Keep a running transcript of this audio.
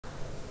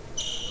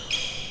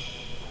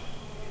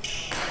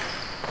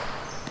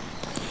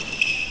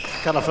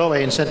Calder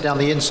and sent down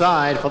the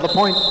inside for the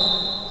point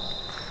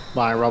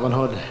by Robin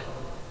Hood.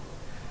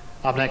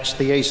 Up next,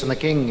 the ace and the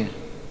king.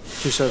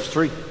 2 serves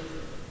 3.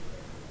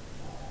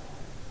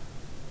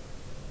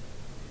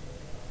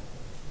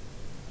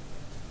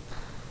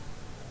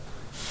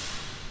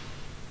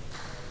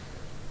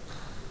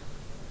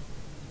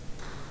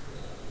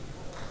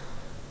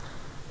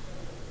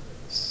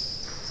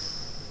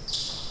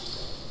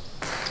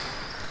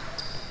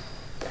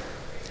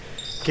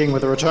 King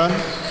with a return.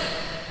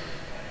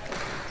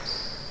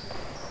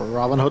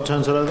 Robin Hood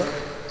turns it over.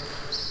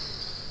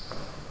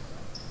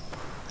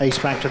 Ace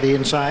back to the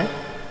inside.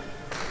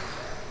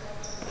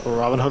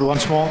 Robin Hood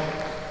once more.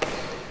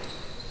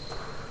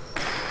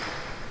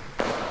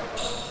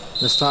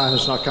 This time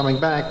it's not coming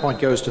back. Point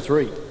goes to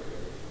 3.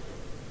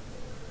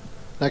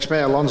 Next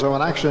pair, Alonso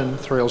in action.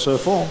 3 will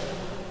serve 4.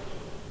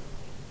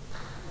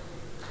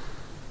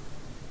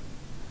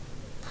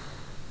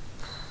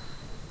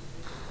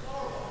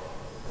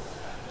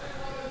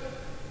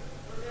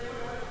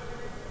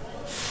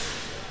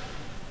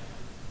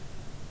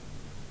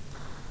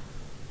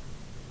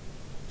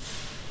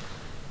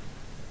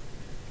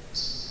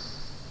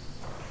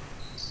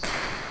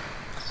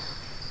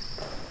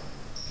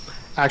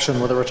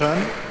 Action with a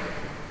return.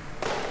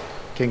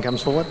 King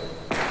comes forward.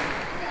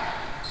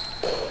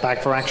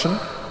 Back for action.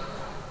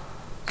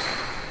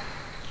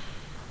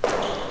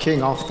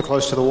 King off the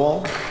close to the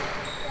wall.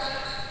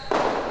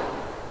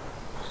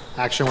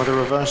 Action with a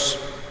reverse.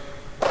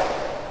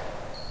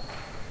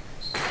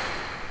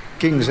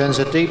 King sends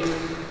it deep.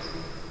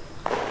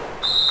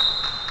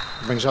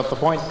 Brings up the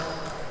point.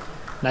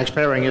 Next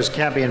pairing is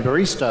Cabby and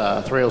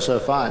Barista. 3 will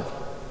serve 5.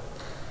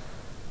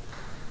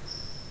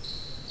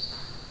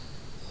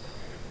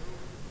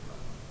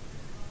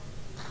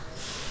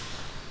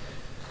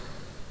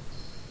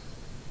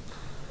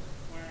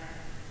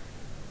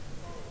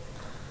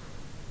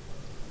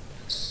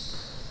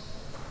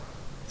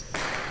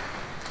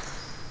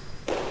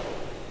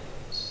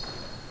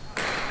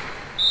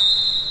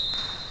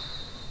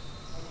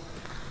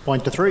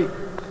 Point to 3.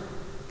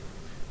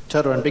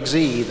 Toto and Big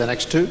Z, the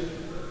next 2.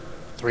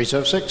 3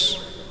 serve 6.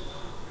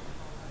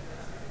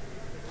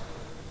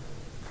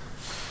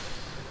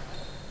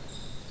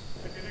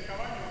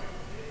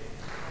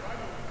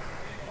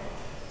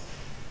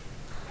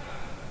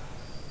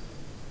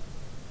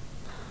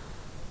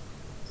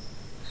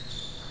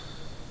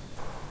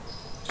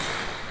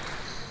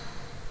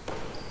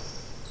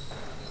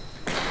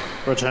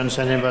 Return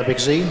sent in by Big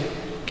Z.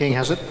 King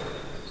has it.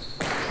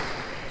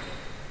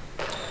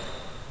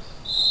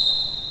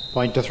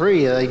 Point to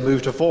 3, they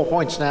move to 4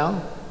 points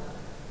now.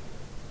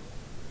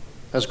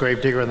 As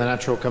Gravedigger and the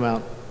natural come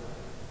out.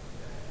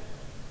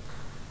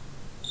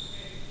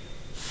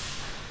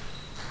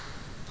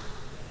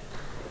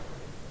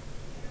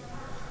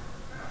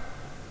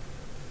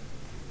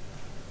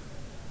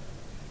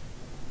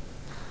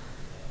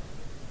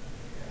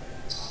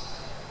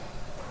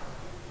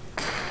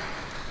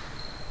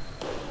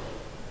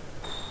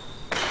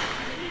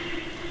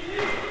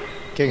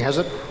 King has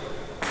it.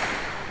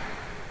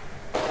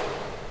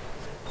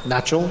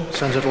 Natural,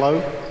 sends it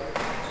low.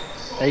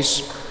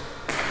 Ace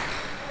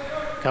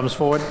comes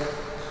forward.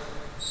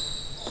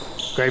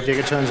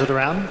 Gravedigger turns it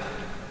around.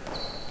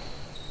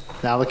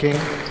 Now the king.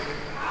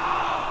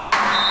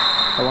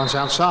 The one's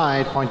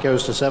outside, point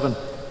goes to 7.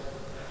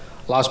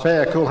 Last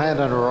pair, Cool Hand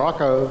and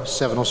Morocco,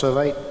 7 will serve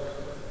 8.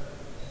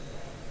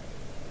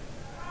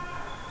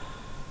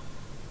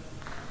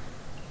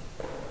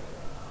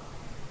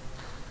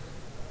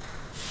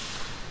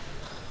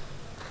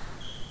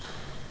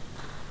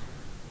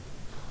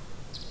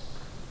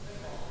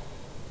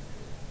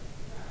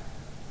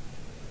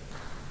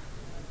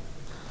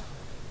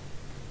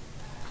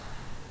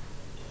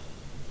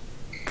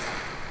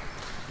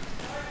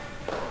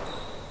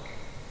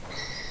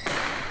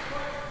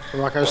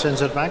 Morocco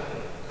sends it back.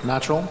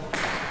 Natural.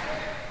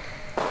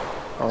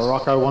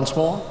 Morocco once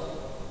more.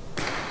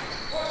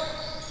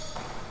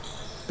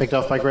 Picked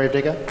off by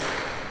Gravedigger.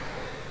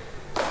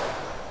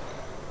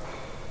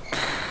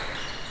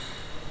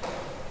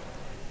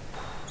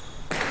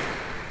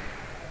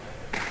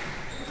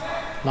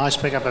 Nice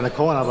pickup in the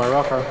corner by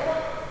Rocco.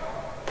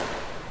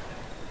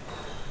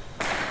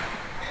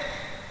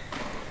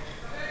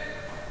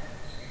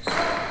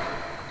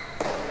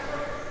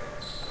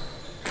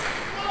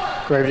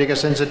 Gravedigger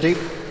sends it deep.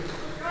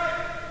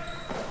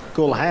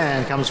 Cool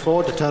Hand comes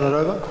forward to turn it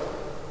over.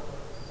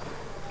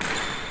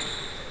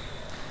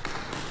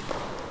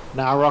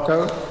 Now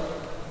Rocco.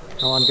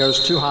 No one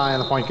goes too high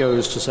and the point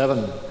goes to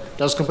 7.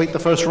 Does complete the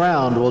first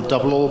round, will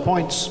double all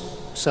points.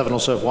 7 will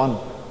serve 1.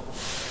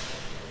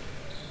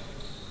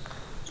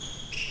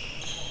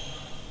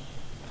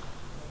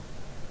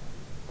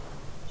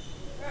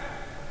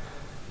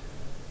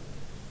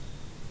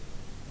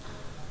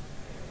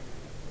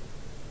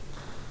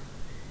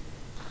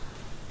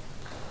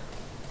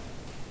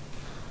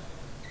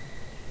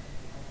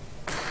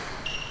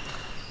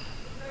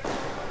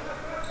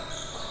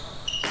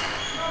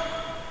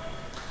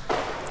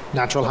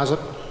 Natural has it.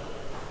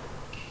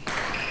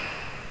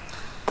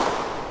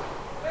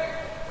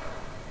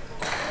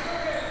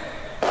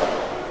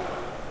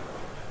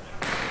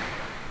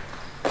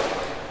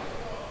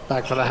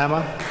 Back for the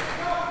hammer.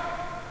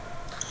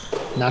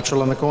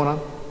 Natural in the corner.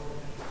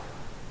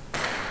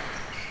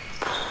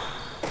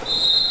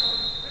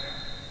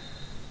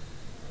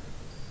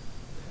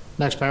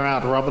 Next pair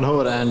out, Robin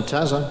Hood and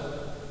Tazza.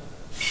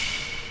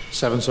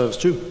 7 serves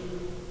 2.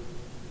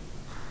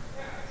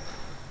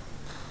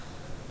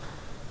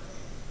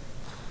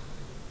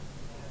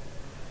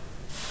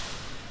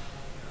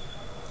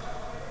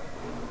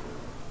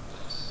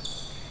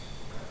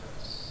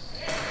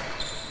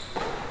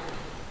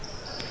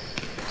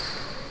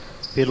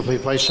 Beautifully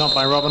placed shot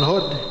by Robin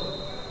Hood.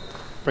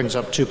 Brings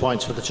up 2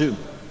 points for the 2.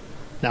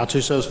 Now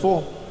 2 serves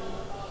 4.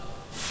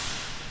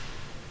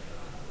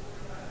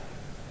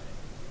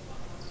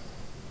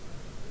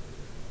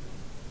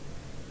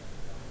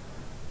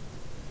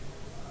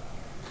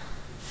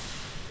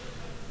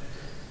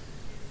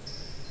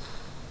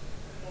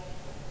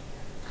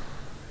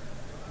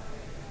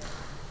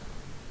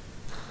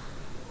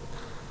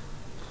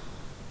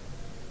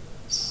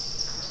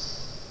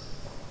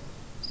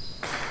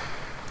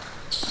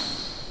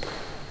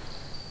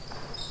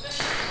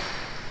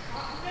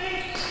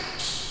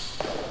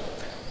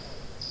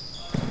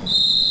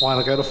 Why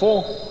not go to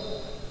 4?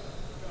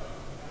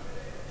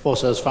 4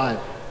 serves 5.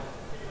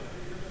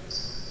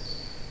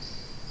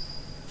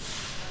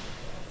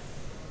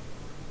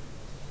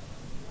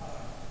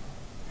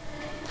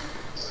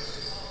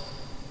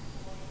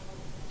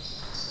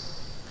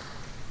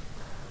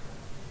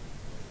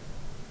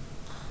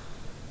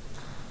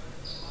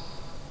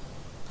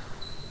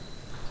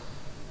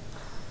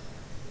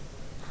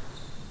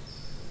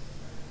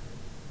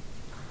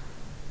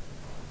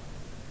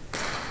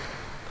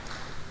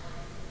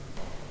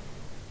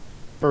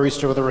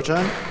 Barista with a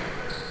return.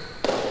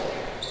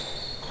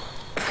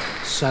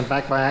 Sent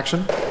back by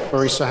Action.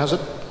 Barista has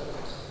it.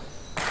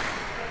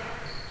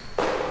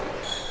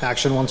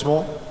 Action once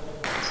more.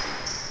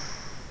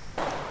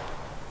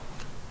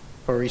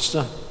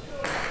 Barista.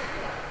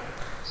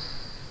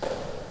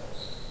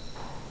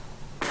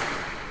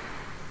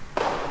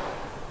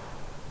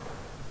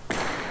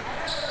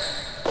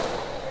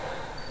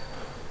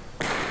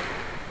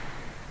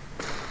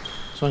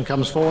 This one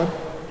comes forward.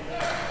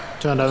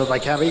 Turned over by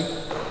Cavi.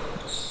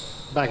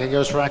 Back it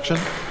goes for Action.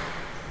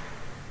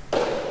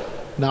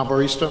 Now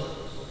Barista.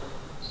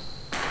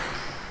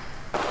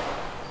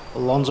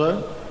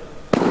 Alonso.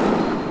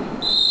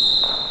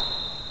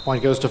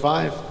 Point goes to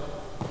 5.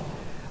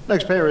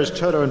 Next pair is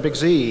Toto and Big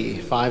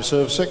Z. 5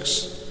 serve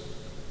 6.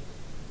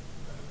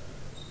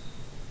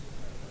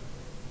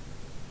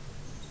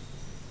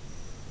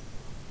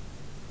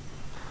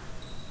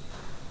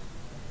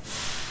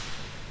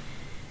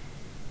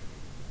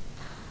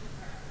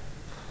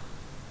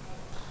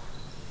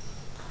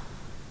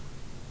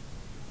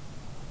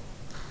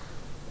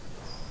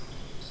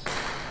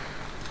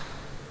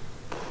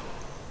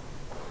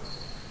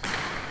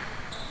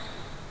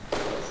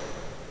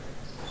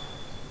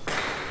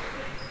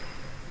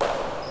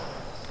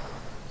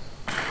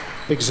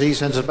 Big Z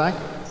sends it back.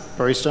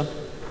 Barista.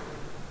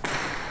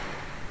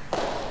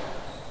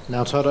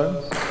 Now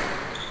Toto.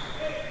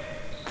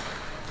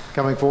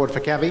 Coming forward for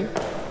Cavi.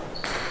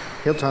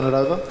 He'll turn it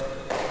over.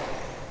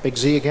 Big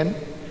Z again.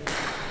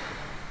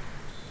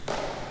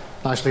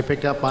 Nicely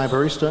picked up by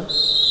Barista.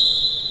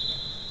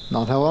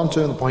 Not held on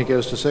to, and the point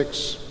goes to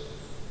 6.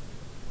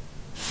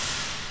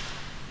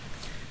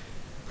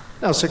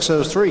 Now 6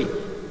 serves 3.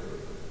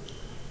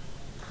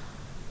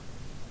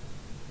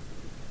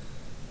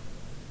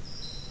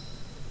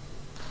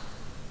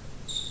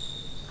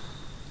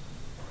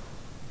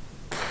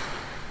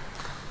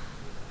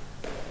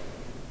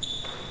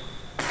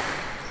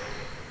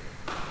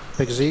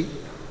 Big Z.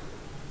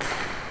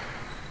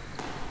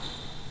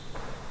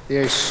 The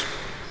ace.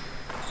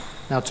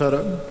 Now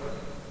Toto.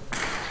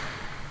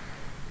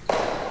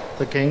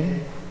 The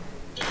king.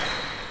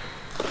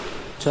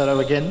 Toto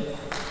again.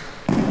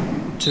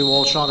 2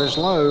 all shot is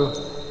low.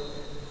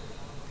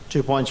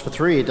 2 points for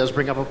 3. It does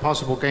bring up a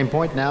possible game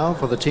point now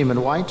for the team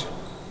in white.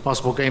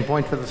 Possible game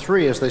point for the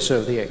 3 as they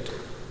serve the 8.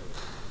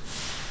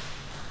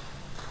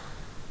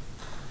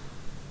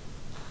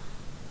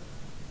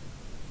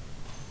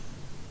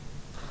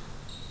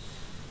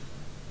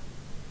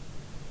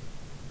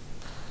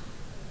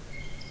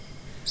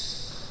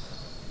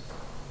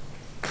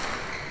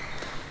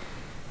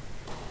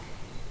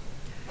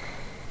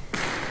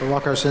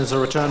 Rocco sends the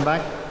return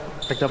back,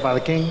 picked up by the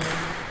king.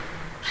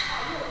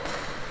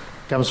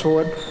 Comes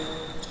forward.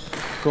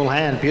 Cool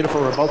hand,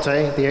 beautiful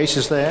revolte. The ace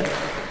is there.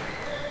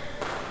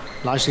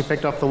 Nicely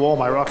picked up the wall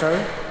by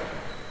Rocco.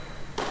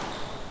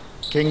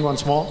 King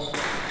once more.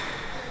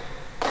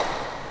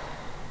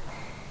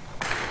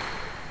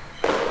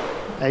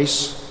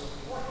 Ace.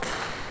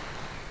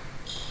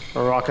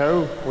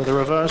 Rocco with a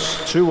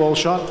reverse, 2 wall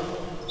shot,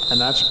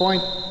 and that's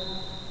point.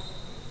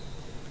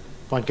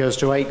 Point goes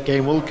to 8.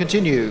 Game will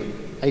continue.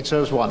 8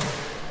 serves 1.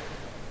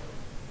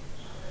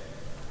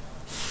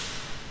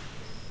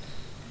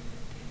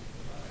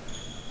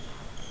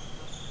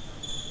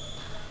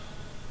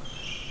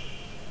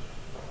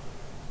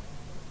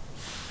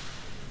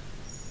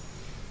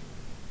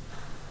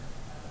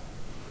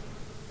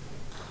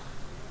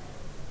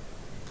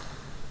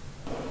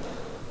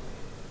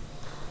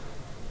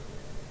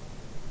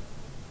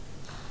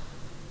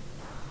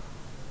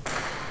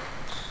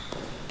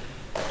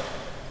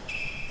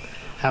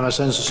 Hammer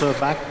sends the serve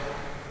back.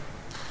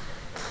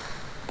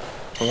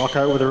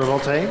 Rocco with the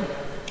revolte.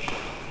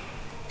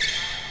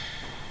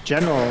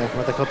 General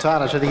with the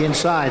cortada to the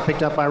inside,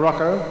 picked up by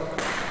Rocco.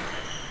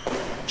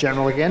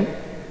 General again.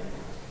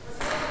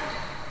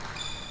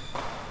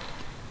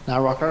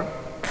 Now Rocco.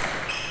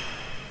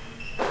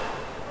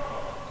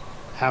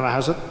 Hammer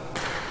has it.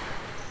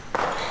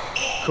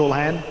 Cool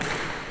hand.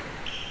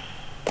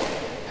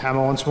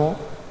 Hammer once more.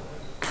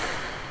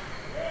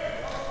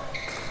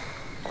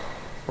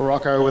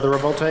 Rocco with a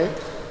revolte.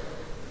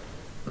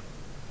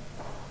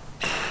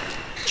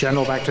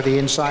 General back to the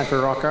inside for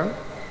Rocco.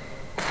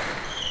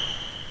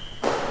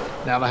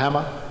 Now the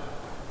hammer.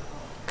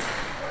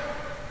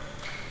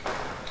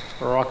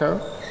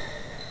 Rocco.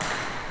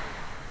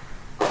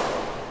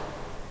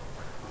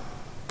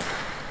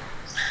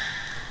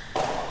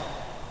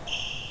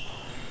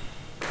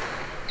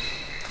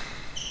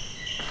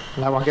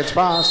 And that one gets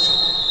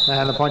past.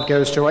 And the point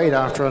goes to 8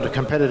 after a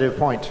competitive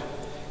point.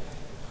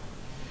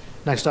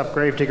 Next up,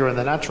 Gravedigger in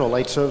the natural,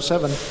 8 serve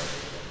 7.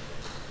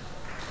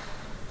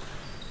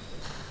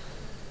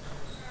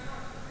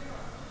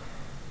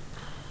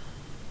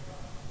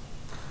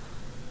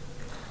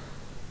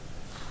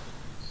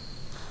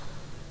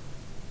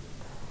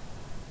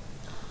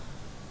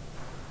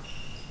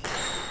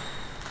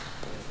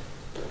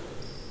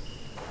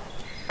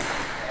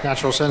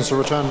 Natural sends the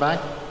return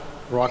back.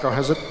 Rocco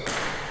has it.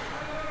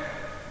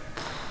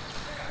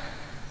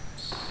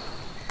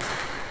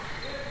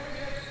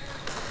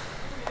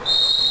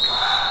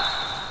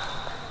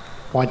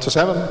 Point to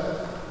 7.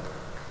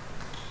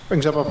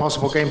 Brings up a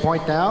possible game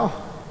point now.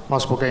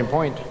 Possible game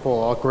point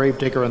for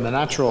Gravedigger in the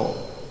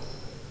natural.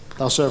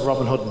 They'll serve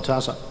Robin Hood and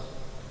Taza.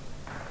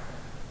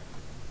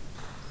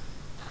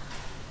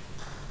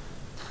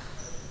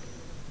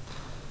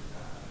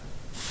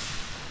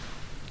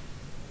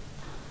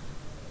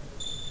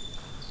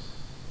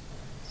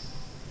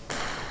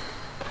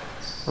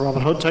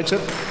 Robin Hood takes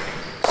it,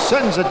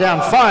 sends it down,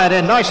 fired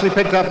in, nicely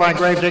picked up by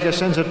Gravedigger,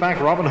 sends it back.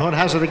 Robin Hood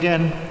has it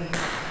again.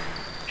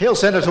 He'll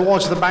send it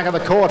towards the back of the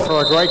court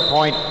for a great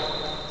point.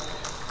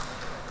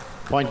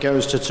 Point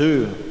goes to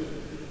 2.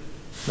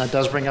 That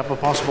does bring up a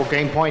possible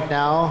game point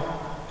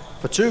now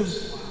for 2.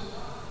 So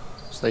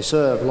they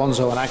serve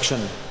Lonzo in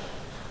action.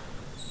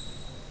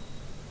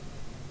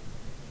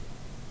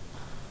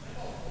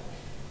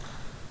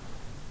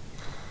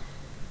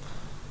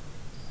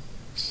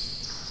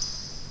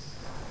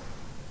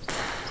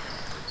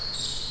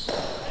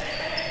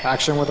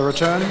 Action with a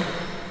return.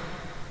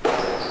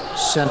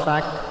 Sent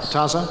back,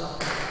 Taza.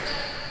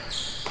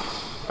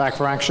 Back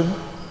for action.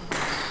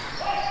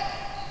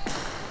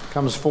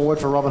 Comes forward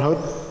for Robin Hood.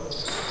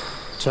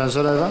 Turns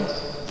it over.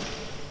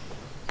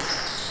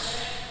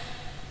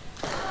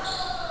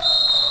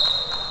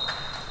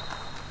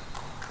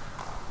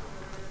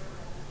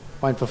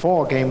 Point for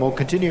 4, game will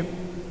continue.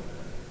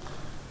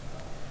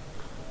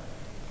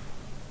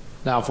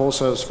 Now 4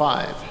 serves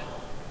 5.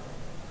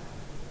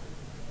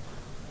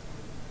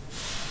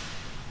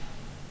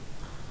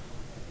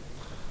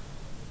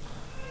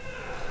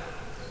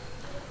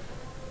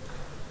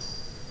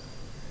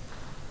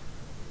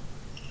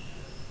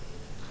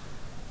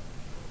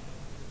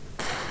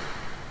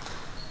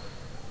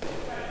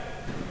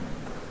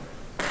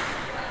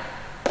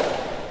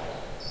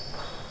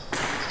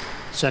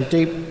 Sent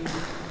deep,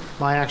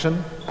 my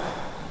action.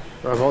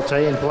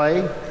 Revolte in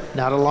play,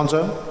 now to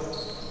Lonzo.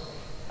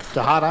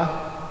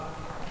 Tejada.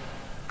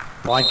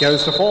 Point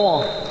goes to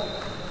 4.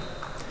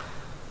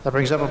 That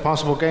brings up a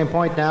possible game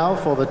point now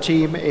for the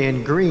team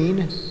in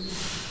green.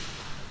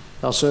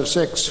 They'll serve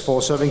 6,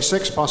 4 serving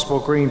 6, possible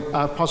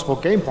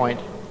game point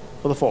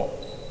for the 4.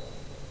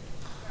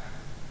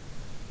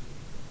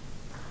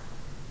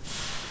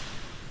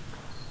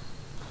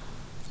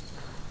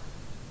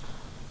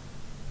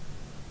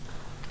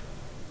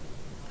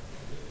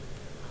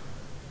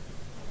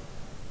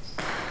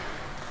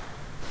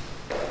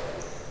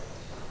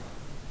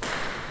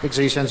 Big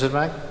Z sends it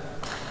back.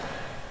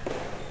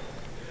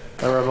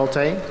 The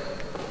revolte.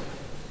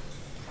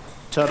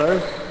 Toto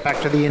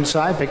back to the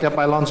inside, picked up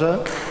by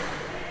Lonzo.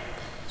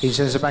 He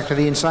sends it back to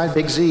the inside.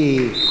 Big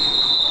Z.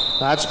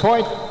 That's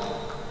point.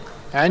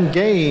 And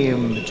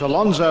game to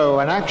Lonzo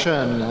in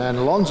action.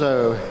 And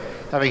Lonzo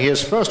having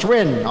his first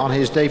win on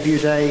his debut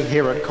day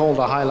here at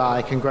Calder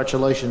Alai.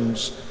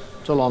 Congratulations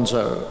to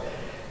Lonzo.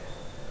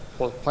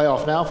 Well,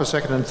 playoff now for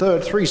second and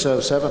third, 3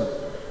 serve 7.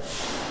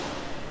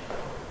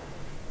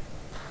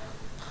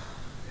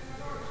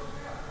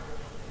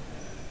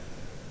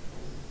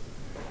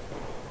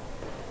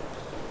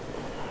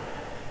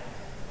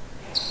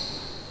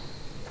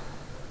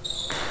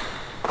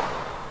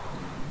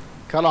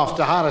 Cut off,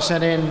 Tejada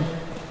sent in,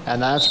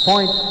 and that's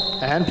point,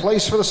 and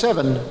place for the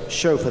 7,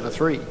 show for the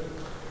 3.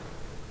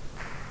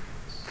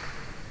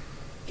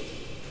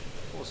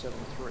 4-7-3.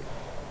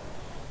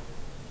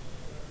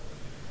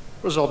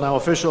 Result now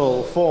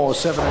official,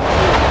 4-7-3.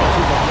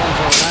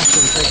 Lonzo in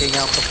action, taking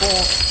out the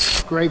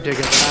 4. Gravedigger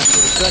the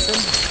natural second.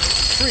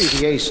 3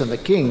 the ace and the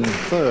king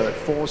third.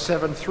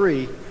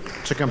 4-7-3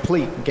 to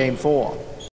complete game 4.